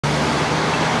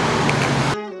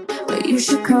You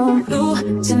should come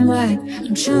through tonight.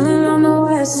 I'm chilling on the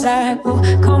west side. Oh,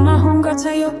 call my homegirl,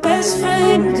 tell your best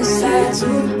friend you decide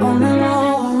to. On the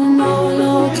low, no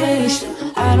location.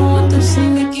 I don't want them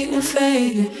singing, getting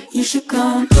faded. You should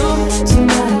come through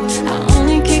tonight. I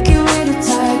only kick it with a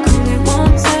tie. Cause they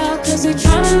won't tell, cause they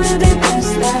tryna live their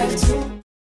best life too.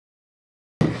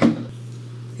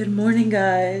 Good morning,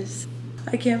 guys.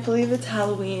 I can't believe it's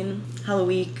Halloween,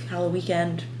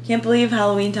 Halloweekend. Can't believe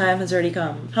Halloween time has already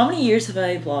come. How many years have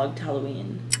I vlogged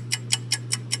Halloween?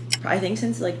 I think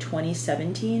since like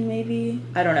 2017 maybe?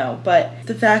 I don't know, but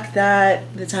the fact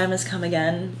that the time has come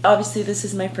again. Obviously this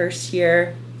is my first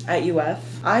year at UF.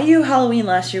 IU Halloween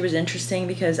last year was interesting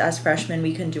because as freshmen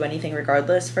we couldn't do anything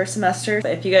regardless first semester.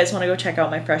 But if you guys want to go check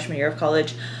out my freshman year of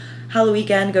college,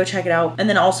 Halloweekend, go check it out. And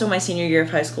then also my senior year of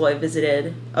high school, I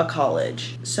visited a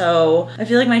college. So I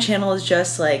feel like my channel is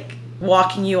just like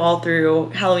walking you all through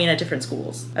Halloween at different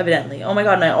schools, evidently. Oh my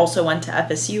god, and I also went to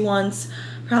FSU once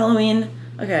for Halloween.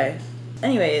 Okay.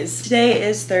 Anyways, today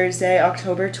is Thursday,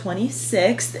 October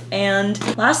 26th,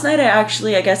 and last night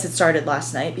I guess it started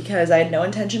last night because I had no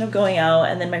intention of going out,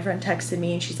 and then my friend texted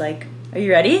me and she's like, "Are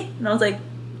you ready?" And I was like,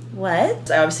 what?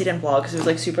 I obviously didn't vlog because it was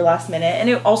like super last minute, and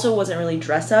it also wasn't really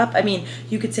dress up. I mean,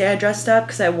 you could say I dressed up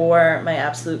because I wore my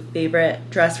absolute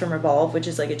favorite dress from Revolve, which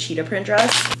is like a cheetah print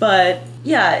dress. But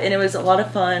yeah, and it was a lot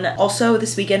of fun. Also,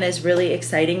 this weekend is really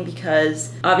exciting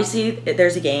because obviously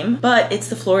there's a game, but it's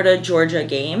the Florida-Georgia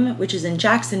game, which is in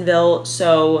Jacksonville.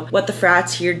 So what the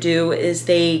frats here do is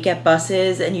they get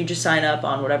buses and you just sign up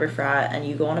on whatever frat and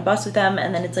you go on a bus with them,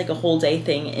 and then it's like a whole day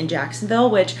thing in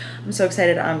Jacksonville, which I'm so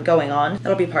excited I'm going on.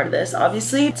 That'll be part of this.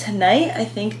 Obviously tonight I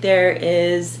think there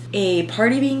is a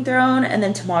party being thrown, and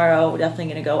then tomorrow we're definitely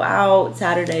gonna go out.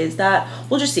 Saturday is that.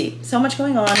 We'll just see. So much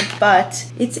going on, but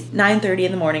it's 9:30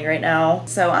 in the morning right now,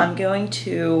 so I'm going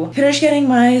to finish getting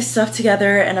my stuff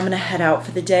together and I'm gonna head out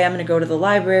for the day. I'm gonna go to the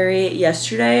library.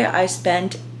 Yesterday I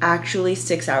spent actually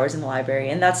 6 hours in the library,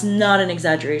 and that's not an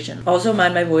exaggeration. Also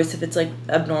mind my voice if it's like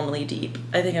abnormally deep.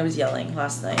 I think I was yelling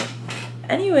last night.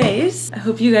 Anyways, I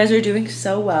hope you guys are doing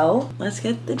so well. Let's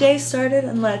get the day started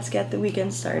and let's get the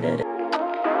weekend started.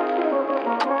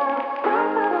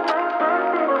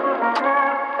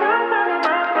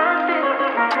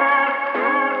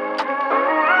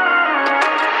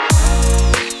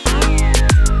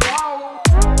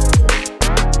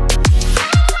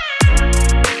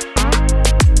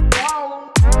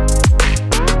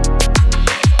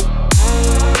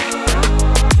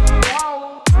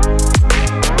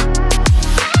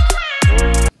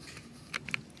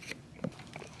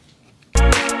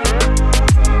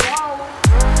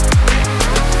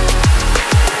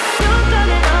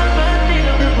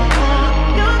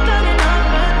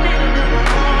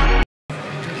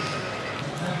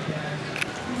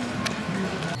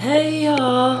 Hey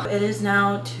y'all, it is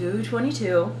now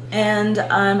 2:22 and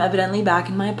I'm evidently back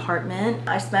in my apartment.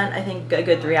 I spent I think a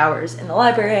good 3 hours in the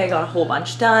library. I got a whole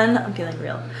bunch done. I'm feeling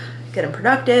real good and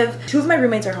productive. Two of my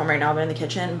roommates are home right now, they're in the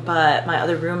kitchen, but my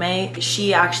other roommate,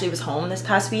 she actually was home this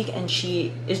past week and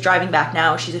she is driving back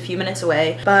now. She's a few minutes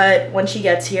away, but when she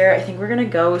gets here, I think we're gonna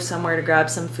go somewhere to grab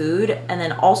some food and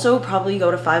then also probably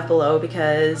go to Five Below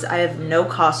because I have no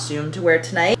costume to wear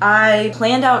tonight. I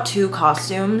planned out 2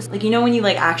 costumes, like you know when you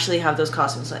like actually have those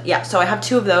costumes. Yeah, so I have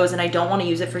 2 of those and I don't want to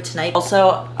use it for tonight.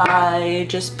 Also, I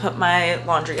just put my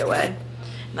laundry away.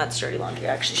 That's dirty laundry.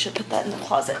 I actually should put that in the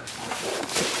closet.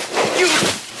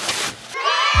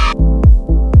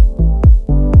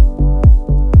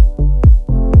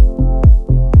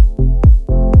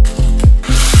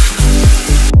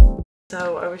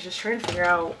 So I was just trying to figure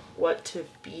out what to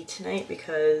be tonight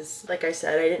because like I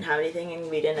said, I didn't have anything and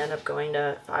we didn't end up going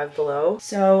to Five Below.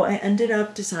 So I ended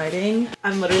up deciding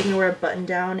I'm literally gonna wear a button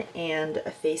down and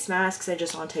a face mask because I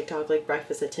just saw on TikTok like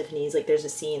Breakfast at Tiffany's, like there's a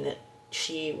scene that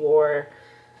she wore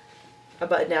a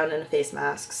button down and a face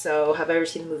mask. So have I ever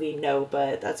seen the movie? No,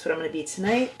 but that's what I'm gonna be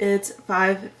tonight. It's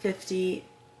 5:14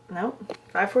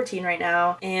 right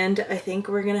now, and I think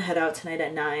we're gonna head out tonight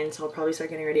at 9, so I'll probably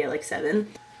start getting ready at like 7.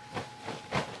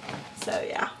 So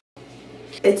yeah.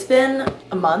 It's been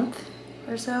a month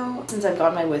or so since I've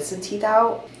gotten my wisdom teeth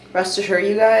out. Rest assured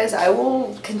you guys, I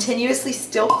will continuously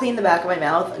still clean the back of my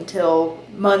mouth until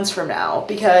months from now,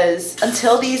 because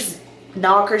until these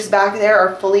knockers back there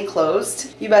are fully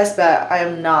closed, you best bet I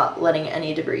am not letting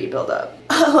any debris build up.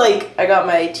 Like, I got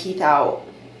my teeth out,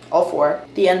 all 4,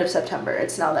 the end of September.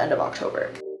 It's now the end of October.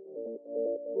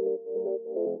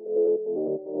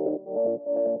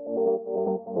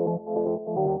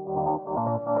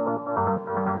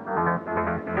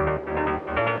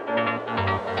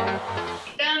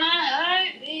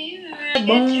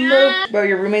 Bro,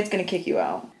 your roommate's gonna kick you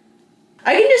out.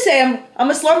 I can just say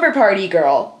I'm a slumber party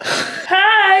girl.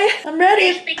 Hi, I'm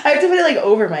ready. I have to put it like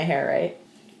over my hair, right?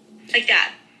 Like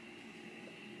that.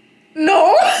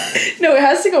 No, no, it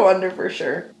has to go under for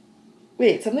sure.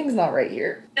 Wait, something's not right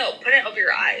here. No, put it over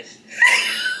your eyes.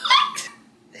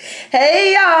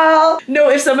 Hey y'all. No,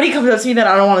 if somebody comes up to me that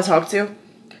I don't want to talk to.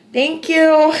 Thank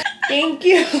you. Thank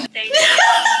you. Thank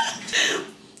you.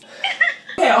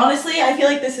 Okay, honestly, I feel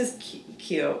like this is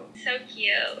cute. So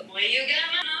cute. What you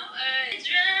got?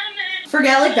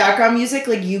 Forget like background music,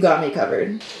 like you got me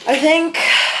covered. I think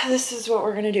this is what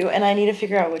we're gonna do, and I need to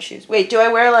figure out what shoes. Wait, do I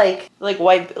wear like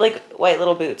white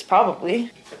little boots?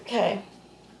 Probably. Okay.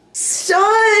 Stud!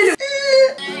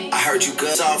 I heard you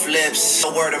good. Soft lips,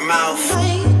 a word of mouth.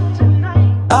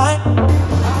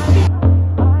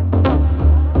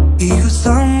 You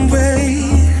somewhere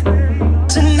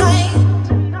tonight.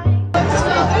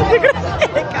 You're gonna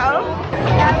let it go?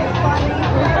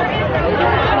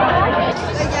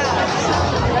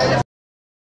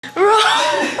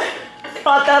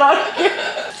 Got that on here.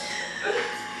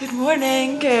 Good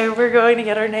morning. Okay, we're going to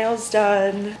get our nails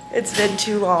done. It's been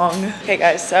too long. Okay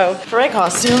guys, so for my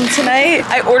costume tonight,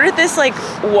 I ordered this like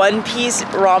one-piece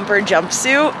romper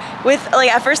jumpsuit with like,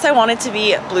 at first I wanted to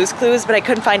be Blue's Clues, but I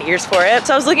couldn't find ears for it.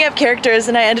 So I was looking up characters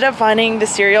and I ended up finding the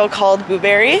cereal called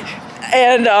Blueberry.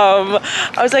 And I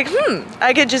was like,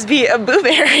 I could just be a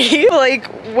Blueberry. Like,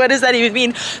 what does that even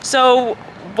mean? So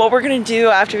what we're gonna do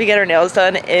after we get our nails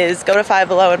done is go to Five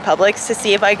Below in Publix to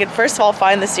see if I could first of all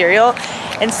find the cereal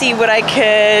and see what I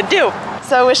could do.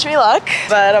 So wish me luck,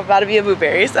 but I'm about to be a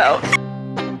Blueberry, so.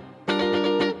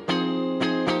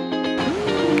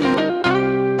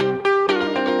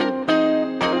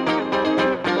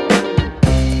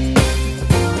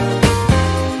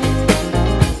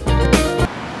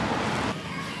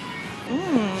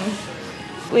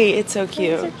 Wait, it's so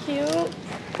cute. They're so cute.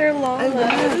 They're long. I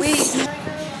love this. Wait.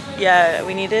 Yeah,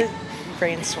 we need to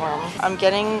brainstorm. I'm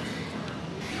getting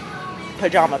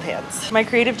pajama pants. My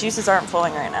creative juices aren't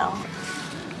flowing right now.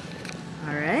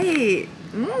 All right.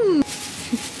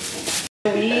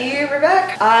 We're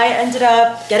back. I ended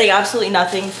up getting absolutely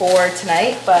nothing for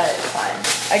tonight, but it's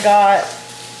fine. I got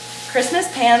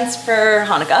Christmas pants for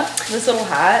Hanukkah. This little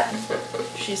hat.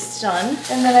 She's stunned.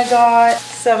 And then I got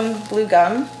some blue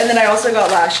gum. And then I also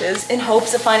got lashes in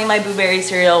hopes of finding my Blueberry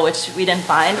cereal, which we didn't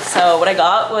find. So what I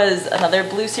got was another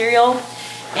blue cereal.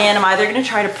 And I'm either gonna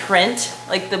try to print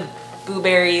like the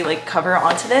Blueberry like cover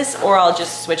onto this, or I'll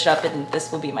just switch it up and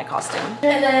this will be my costume.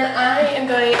 And then I am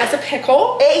going as a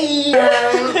pickle. Hey!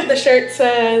 The shirt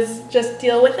says, just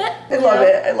deal with it. I love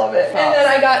it, I love it. And then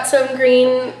I got some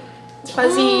green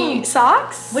fuzzy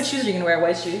socks. What shoes are you gonna wear?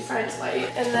 White shoes? Mine's white.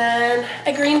 And then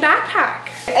a green backpack.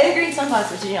 And green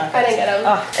sunglasses, did you not? I didn't get them.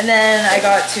 Oh, and then I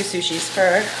got 2 sushis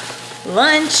for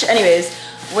lunch. Anyways,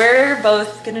 we're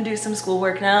both gonna do some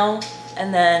schoolwork now,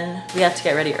 and then we have to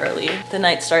get ready early. The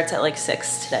night starts at like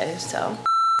 6 today, so.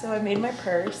 So I made my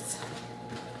purse.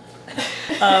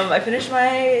 I finished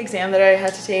my exam that I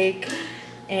had to take,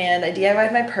 and I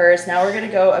DIY'd my purse. Now we're gonna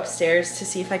go upstairs to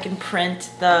see if I can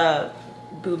print the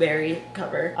Blueberry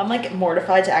cover. I'm like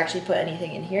mortified to actually put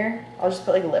anything in here. I'll just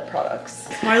put like lip products.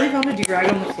 Marley found a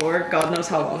do-rag on the floor, God knows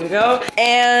how long ago.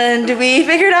 And we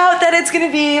figured out that it's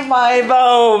gonna be my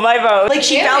bow, Like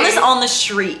she found this on the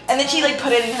street and then she like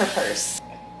put it in her purse.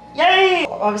 Yay!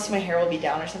 Obviously my hair will be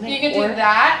down or something. You could do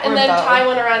that and then tie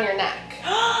one around your neck.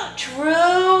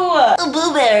 True! A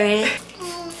Blueberry.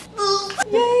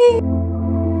 Yay!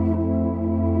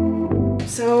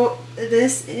 So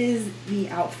this is the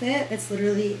outfit. It's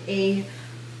literally a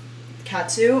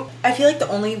catsuit. I feel like the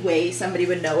only way somebody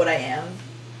would know what I am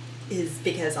is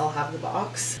because I'll have the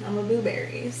box. I'm a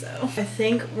Blueberry, so. I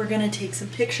think we're gonna take some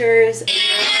pictures.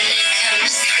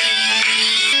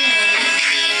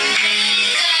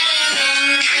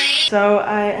 So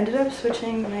I ended up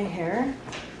switching my hair.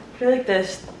 I feel like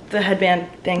the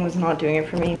headband thing was not doing it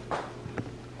for me.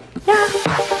 Yeah.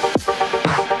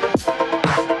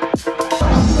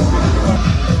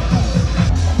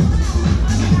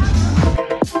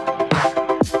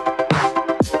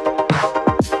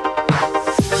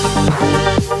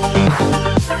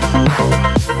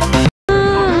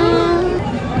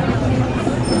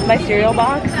 My cereal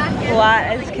box,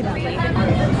 flat as can be.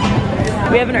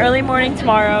 We have an early morning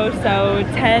tomorrow, so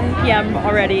 10 p.m.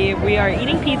 already. We are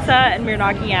eating pizza and we're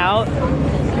knocking out.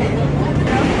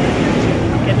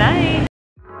 Good night.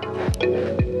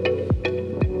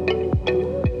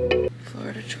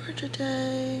 Florida, Georgia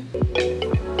day.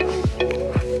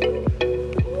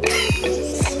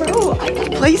 Bro, I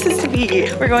got places to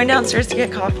be. We're going downstairs to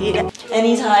get coffee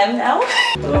anytime now.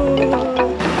 Ooh.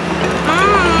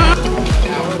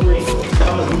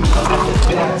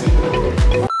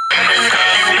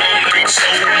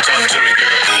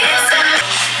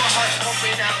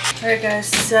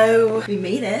 guys, so we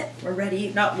made it. We're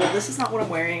ready. Well, this is not what I'm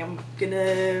wearing. I'm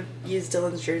gonna use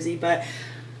Dylan's jersey, but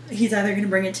he's either gonna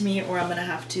bring it to me or I'm gonna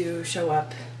have to show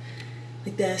up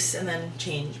like this and then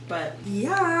change. But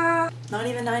yeah, not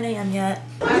even 9 a.m. yet.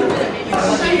 They're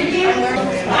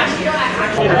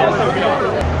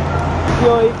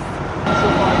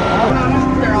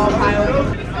all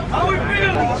piled.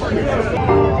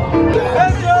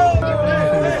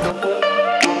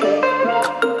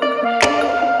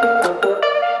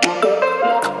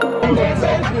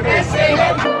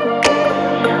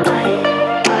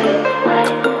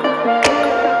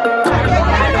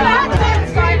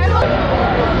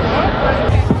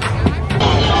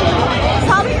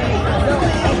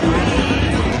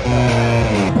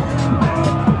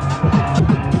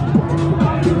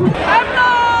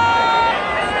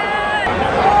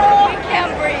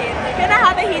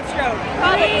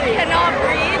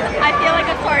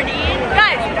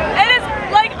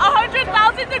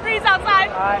 Degrees outside.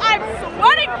 I'm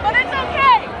sweating, but it's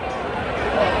okay.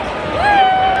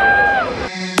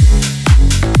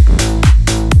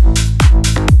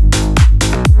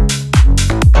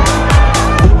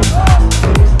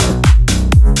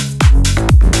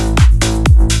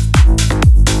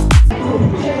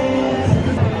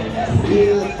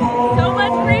 So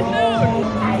much free food.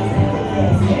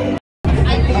 Oh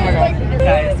my god,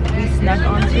 guys, we snuck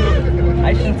onto,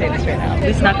 I shouldn't say this right now.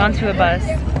 We snuck onto a bus.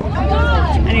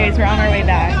 Anyways, we're on our way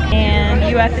back, and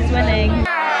UF is winning.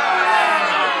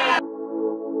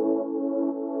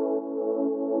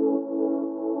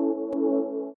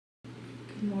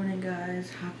 Good morning, guys.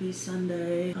 Happy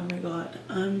Sunday. Oh my god,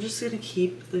 I'm just gonna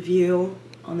keep the view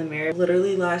on the mirror.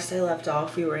 Literally, last I left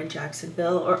off, we were in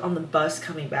Jacksonville, or on the bus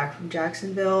coming back from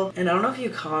Jacksonville, and I don't know if you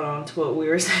caught on to what we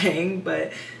were saying,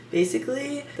 but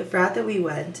basically, the frat that we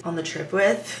went on the trip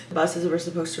with, the buses were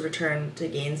supposed to return to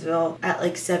Gainesville at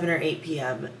like 7 or 8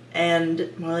 p.m.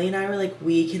 And Marley and I were like,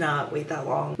 we cannot wait that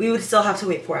long. We would still have to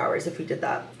wait 4 hours if we did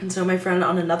that. And so my friend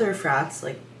on another frat's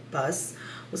like bus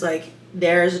was like,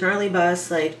 there's an early bus,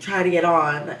 like try to get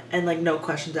on. And like no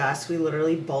questions asked, we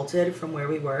literally bolted from where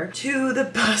we were to the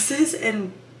buses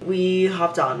and we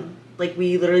hopped on. Like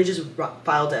we literally just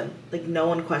filed in. Like no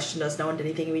one questioned us, no one did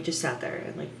anything. We just sat there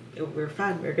and like we were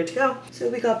fine, we were good to go. So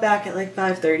we got back at like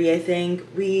 5:30, I think.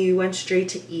 We went straight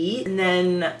to eat, and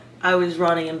then I was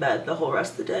running in bed the whole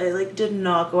rest of the day. Like did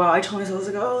not go out. I told myself, I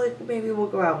was like, oh, like maybe we'll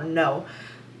go out. No.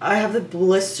 I have a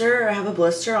blister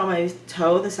on my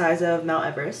toe the size of Mount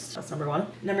Everest. That's number one.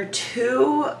 Number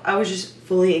two, I was just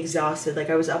fully exhausted. Like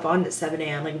I was up on at 7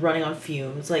 a.m. like running on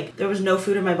fumes. Like there was no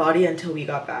food in my body until we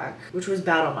got back, which was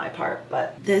bad on my part.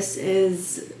 But this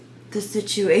is the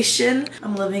situation.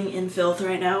 I'm living in filth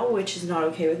right now, which is not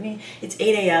okay with me. It's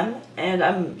 8 a.m. and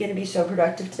I'm gonna be so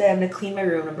productive today. I'm gonna clean my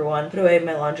room, number one, put away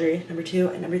my laundry, number two,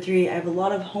 and number three, I have a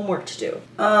lot of homework to do.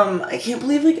 I can't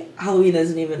believe like Halloween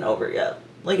isn't even over yet.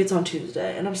 Like it's on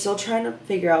Tuesday and I'm still trying to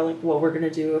figure out like what we're gonna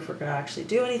do, if we're gonna actually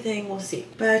do anything, we'll see.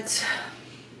 But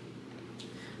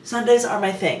Sundays are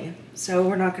my thing, so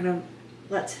we're not gonna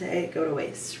let today go to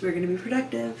waste. We're gonna be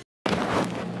productive.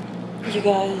 You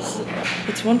guys,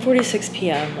 it's 1:46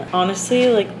 p.m. Honestly,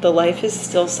 like the life is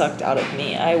still sucked out of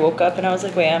me. I woke up and I was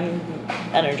like, wait, I'm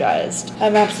energized.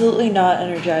 I'm absolutely not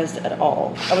energized at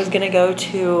all. I was gonna go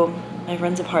to my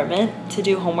friend's apartment to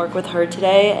do homework with her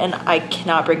today, and I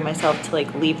cannot bring myself to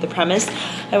like leave the premise.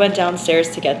 I went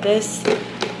downstairs to get this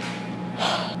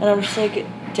and I'm just like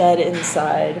dead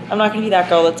inside. I'm not gonna be that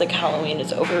girl that's like Halloween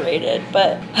is overrated,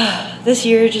 but this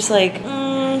year just like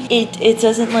it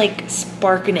doesn't like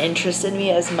spark an interest in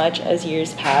me as much as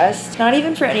years past. Not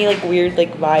even for any like weird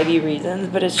like vibey reasons,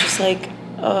 but it's just like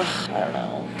ugh, I don't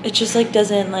know. It just like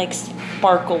doesn't like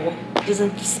sparkle.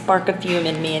 Doesn't spark a fume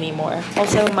in me anymore.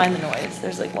 Also, mind the noise.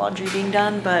 There's like laundry being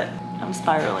done, but I'm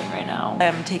spiraling right now.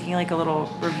 I'm taking like a little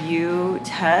review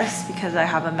test because I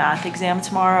have a math exam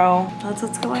tomorrow. That's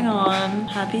what's going on.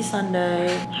 Happy Sunday.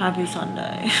 Happy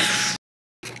Sunday.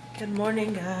 Good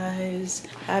morning, guys.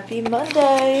 Happy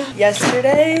Monday.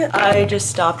 Yesterday, I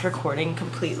just stopped recording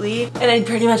completely and I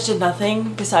pretty much did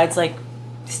nothing besides like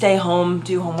stay home,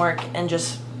 do homework, and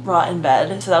just rot in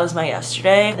bed. So that was my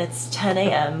yesterday. And it's 10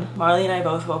 a.m. Marley and I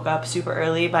both woke up super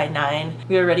early by 9.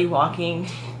 We were already walking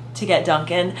to get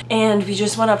Duncan and we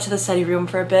just went up to the study room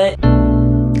for a bit.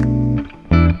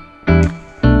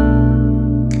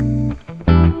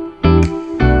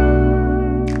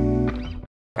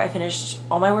 I finished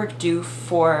all my work due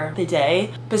for the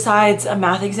day, besides a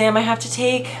math exam I have to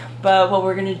take, But what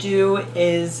we're gonna do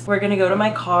is we're gonna go to my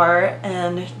car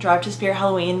and drive to Spirit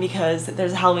Halloween because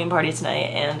there's a Halloween party tonight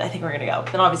and I think we're gonna go.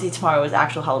 And obviously tomorrow is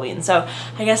actual Halloween, so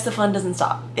I guess the fun doesn't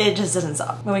stop. It just doesn't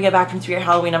stop. When we get back from Spirit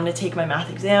Halloween, I'm gonna take my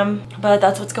math exam, but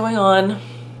that's what's going on.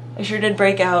 I sure did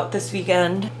break out this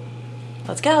weekend.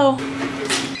 Let's go.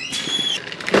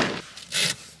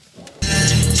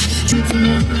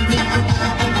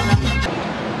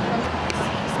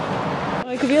 Oh,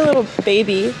 I could be a little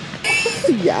baby.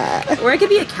 Yeah. Or I could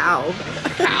be a cow. A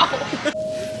cow.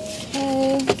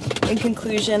 In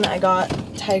conclusion, I got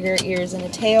tiger ears and a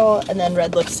tail and then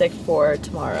red lipstick for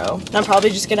tomorrow. And I'm probably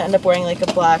just gonna end up wearing like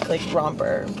a black like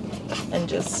romper and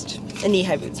just a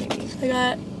knee-high boots maybe. I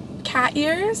got cat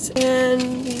ears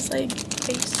and these like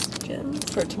face gems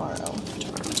for tomorrow.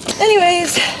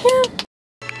 Anyways, yeah.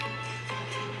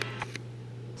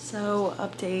 So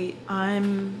update,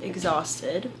 I'm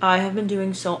exhausted. I've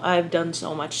done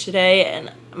so much today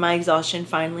and my exhaustion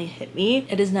finally hit me.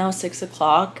 It is now 6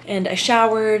 o'clock and I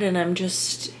showered and I'm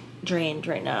just drained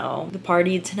right now. The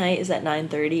party tonight is at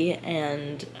 9:30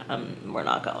 and we're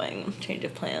not going. Change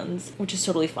of plans, which is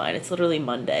totally fine. It's literally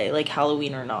Monday, like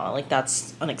Halloween or not. Like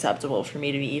that's unacceptable for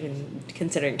me to be even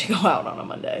considering to go out on a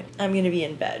Monday. I'm gonna be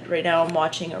in bed. Right now I'm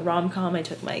watching a rom-com. I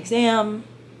took my exam.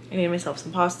 I made myself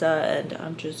some pasta and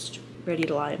I'm just ready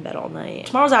to lie in bed all night.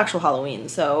 Tomorrow's actual Halloween,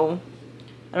 so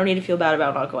I don't need to feel bad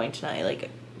about not going tonight. Like,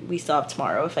 we still have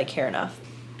tomorrow if I care enough.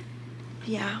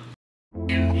 Yeah.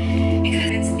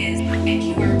 Because it's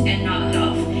keyword and not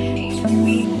love.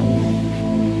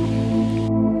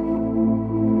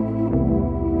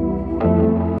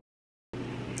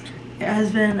 It has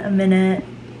been a minute.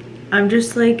 I'm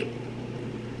just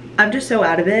so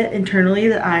out of it internally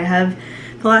that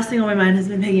the last thing on my mind has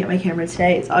been picking up my camera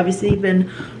today. It's obviously been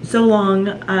so long.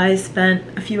 I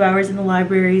spent a few hours in the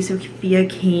library. Sophia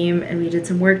came and we did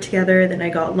some work together. Then I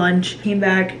got lunch, came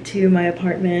back to my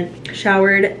apartment,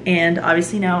 showered, and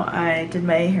obviously now I did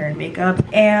my hair and makeup.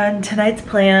 And tonight's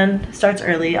plan starts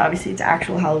early. Obviously it's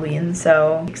actual Halloween,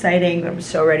 so exciting. I'm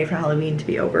so ready for Halloween to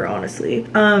be over, honestly.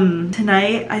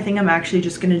 Tonight I think I'm actually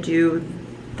just gonna do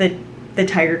the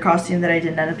tiger costume that I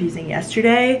didn't end up using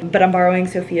yesterday, but I'm borrowing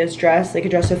Sophia's dress, like a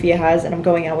dress Sophia has, and I'm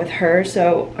going out with her.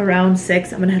 So around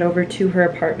 6 I'm gonna head over to her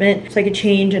apartment so I could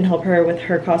change and help her with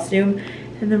her costume,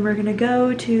 and then we're gonna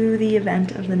go to the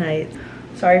event of the night.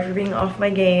 Sorry for being off my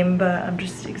game, but I'm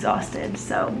just exhausted,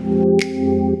 so.